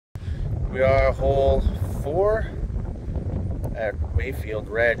We are hole 4 at Mayfield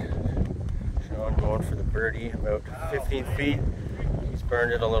Red. Sean going for the birdie, about 15 feet. He's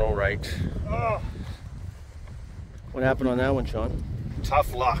burned it a little right. What happened on that one, Sean?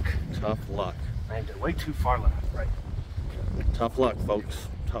 Tough luck. Tough luck. Aimed it way too far left. Right. Tough luck, folks.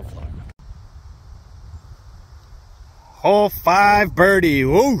 Tough luck. Hole 5 birdie.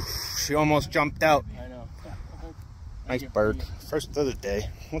 Woo! She almost jumped out. I know. Nice bird. First of the day.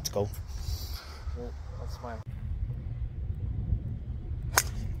 Let's go. That's fine.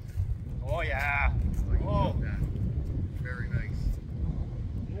 Oh yeah. Oh. Very nice.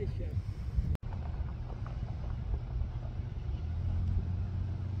 Nice shot.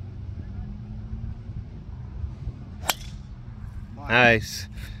 Nice.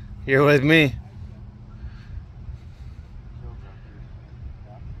 You're with me.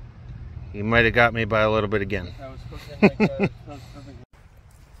 You might have got me by a little bit again. I was cooking like that.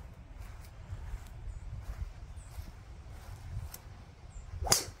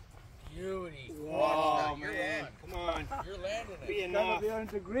 Beauty. Oh, man. Come on. You're landing it. Be enough. Be on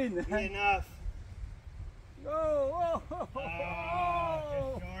the green. Be enough. Oh, oh, oh,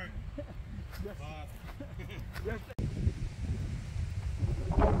 Oh, just short.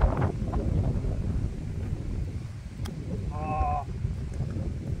 Oh.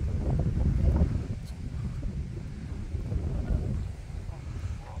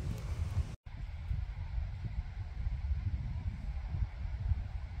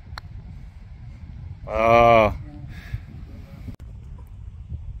 Oh.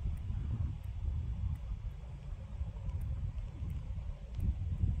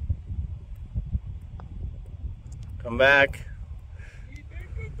 Come back.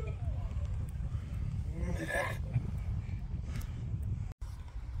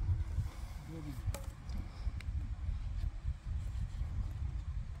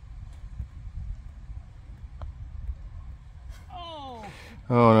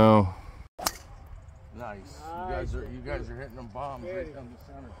 Oh no. Nice. You guys are hitting them bombs right down the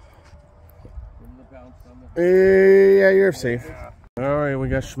center. Give them the bounce on the... Hey, yeah, you're safe. Alright, we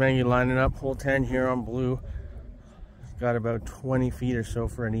got Schmangy lining up. Hole 10 here on blue. Got about 20 feet or so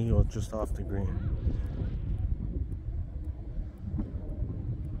for an eagle just off the green.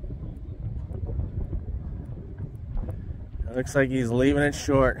 It looks like he's leaving it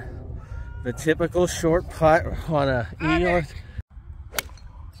short. The typical short putt on a eagle.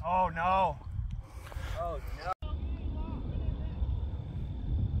 Oh no. Oh no.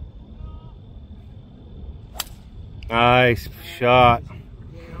 Nice shot.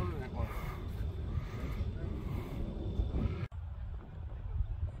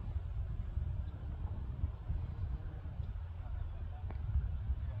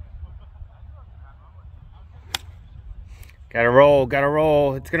 Gotta roll, gotta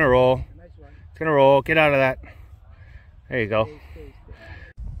roll. It's gonna roll. It's gonna roll. Get out of that. There you go.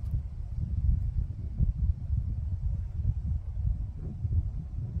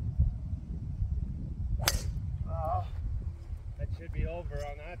 Oh, that should be over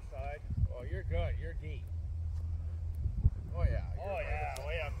on that side. Oh, you're good. You're deep. Oh yeah. Oh yeah,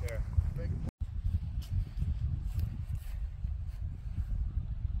 way up there.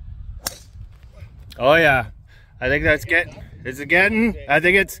 Oh yeah. I think that's getting. Is it getting? I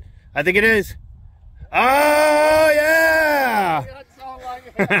think it is. Oh yeah!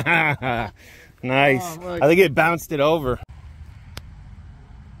 Nice. I think it bounced it over.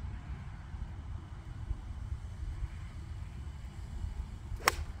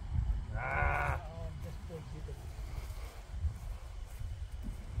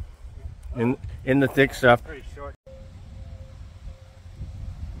 In the thick stuff. Pretty short.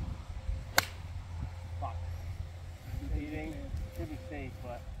 should be safe,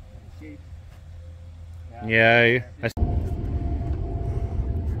 but cheap. Yeah.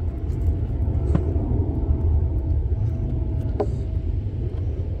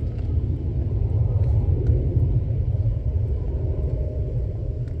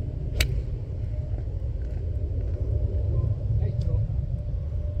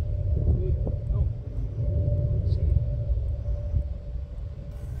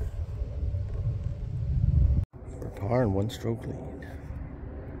 Par and 1-stroke lead.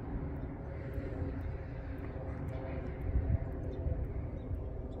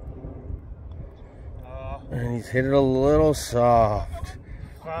 And he's hit it a little soft.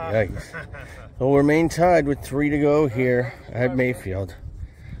 Yikes. We'll remain tied with 3 to go here at Mayfield.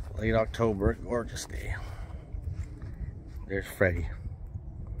 Late October, gorgeous day. There's Freddie.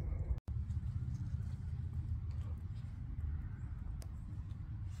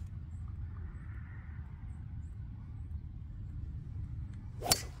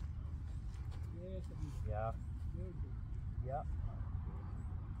 Yeah. Yep.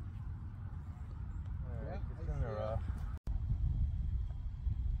 Yeah, it's in the rough.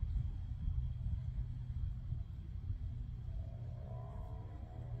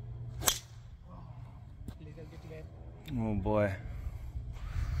 Oh boy.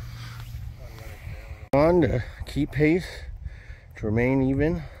 On to keep pace, to remain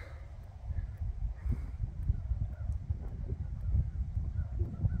even.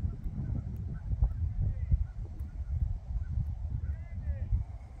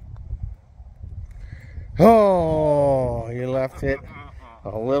 Oh, you left it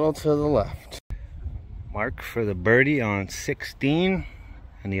a little to the left. Mark for the birdie on 16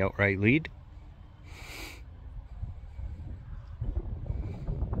 and the outright lead.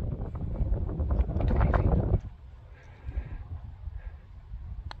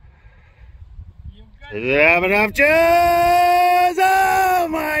 Does it have enough jazz? Oh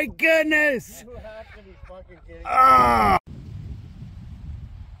my goodness! You have to be fucking kidding me. Ah!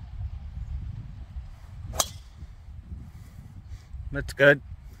 That's good.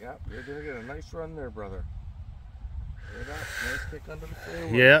 Yep, you're gonna get a nice run there, brother. Hear that? Nice kick under the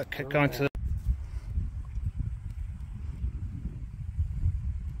fairway. Yeah, kick onto the.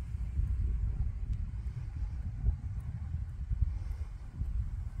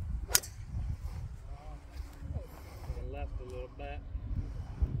 Left a little bit.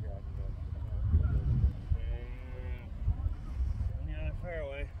 On the other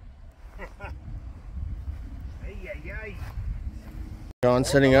fairway. Sean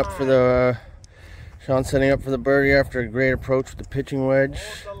setting up for the birdie after a great approach with the pitching wedge.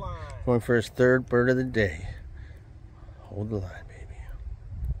 Going for his third bird of the day. Hold the line, baby.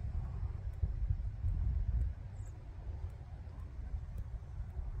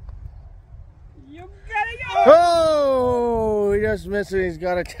 You gotta go! Oh, he just missed it. He's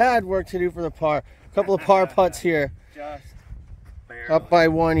got a tad work to do for the par. A couple of par putts here. Just barely. Up by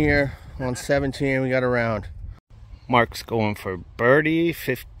one here on 17. We got a round. Mark's going for birdie,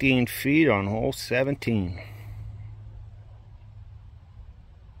 15 feet on hole 17.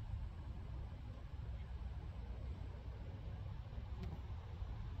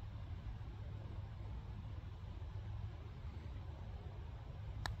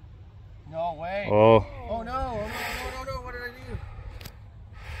 No way. Oh, Oh no. What did I do?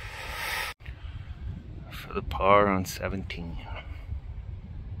 for the par on 17.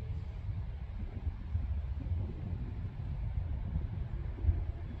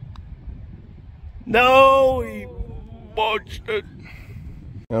 No, he botched it.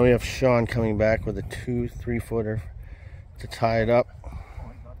 Now we have Sean coming back with a 2-3 footer to tie it up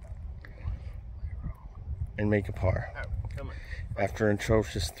and make a par. Come on. After an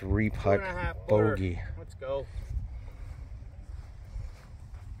atrocious 3-putt 2.5 bogey. Let's go.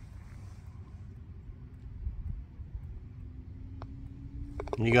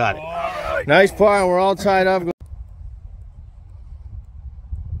 You got it. Nice par. We're all tied up.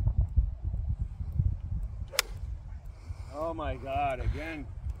 Oh my God, again.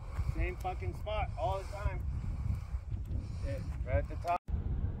 Same fucking spot all the time. Yeah, right at the top.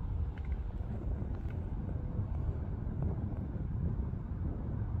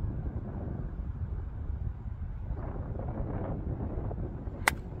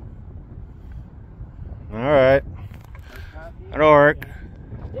 All right. That'll work.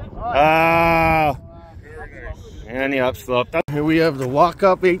 Ah. And the upslope. Here we have the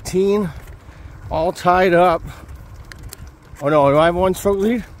walk-up 18, all tied up. Oh no, do I have a one-stroke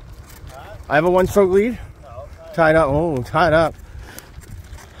lead? I have a one-stroke lead? No, Tied up. Oh, tied up.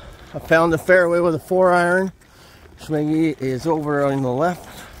 I found the fairway with a 4-iron. Schmeggy is over on the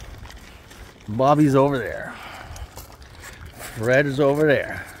left. Bobby's over there. Fred is over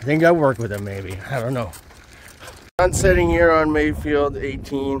there. I think I'll work with him maybe. I don't know. I'm sitting here on Mayfield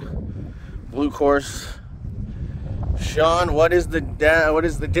 18, blue course. Sean, what is the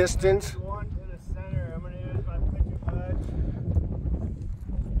distance? 1 to the center. I'm gonna use my pitching wedge.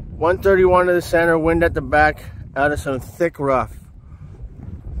 131 to the center, wind at the back, out of some thick rough.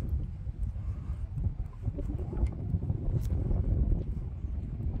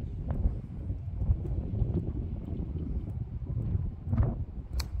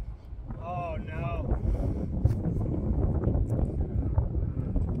 Oh no.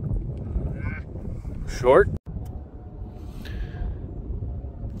 Short.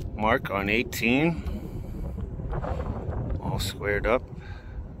 Mark on 18. All squared up.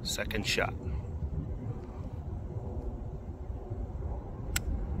 Second shot.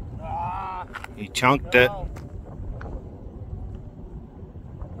 He chunked it.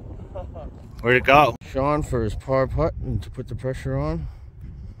 Where'd it go? Sean for his par putt and to put the pressure on.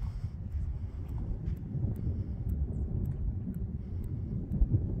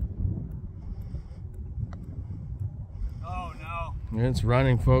 It's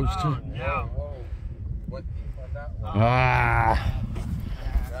running, folks. Oh, no. What on that one? Ah.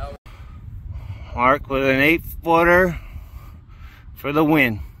 Mark with an 8-footer for the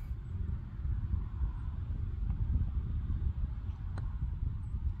win.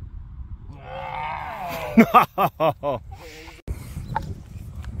 No.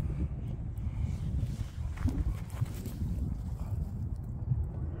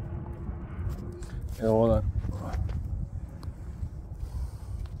 Yeah, hold on.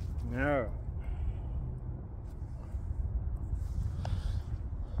 No.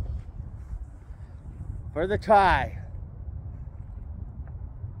 For the tie.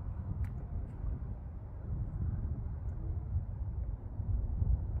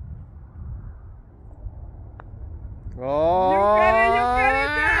 Oh!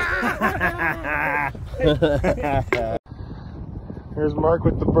 You get it! Here's Mark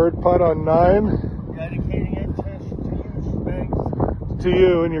with the bird putt on 9. Dedicating it to you, Spanks. To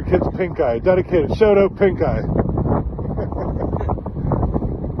you and your kid's pink eye. Dedicated. Shout out pink eye.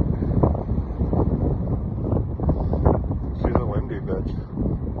 She's a windy bitch.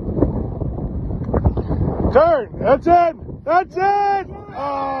 Turn! That's it! That's it!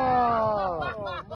 Oh!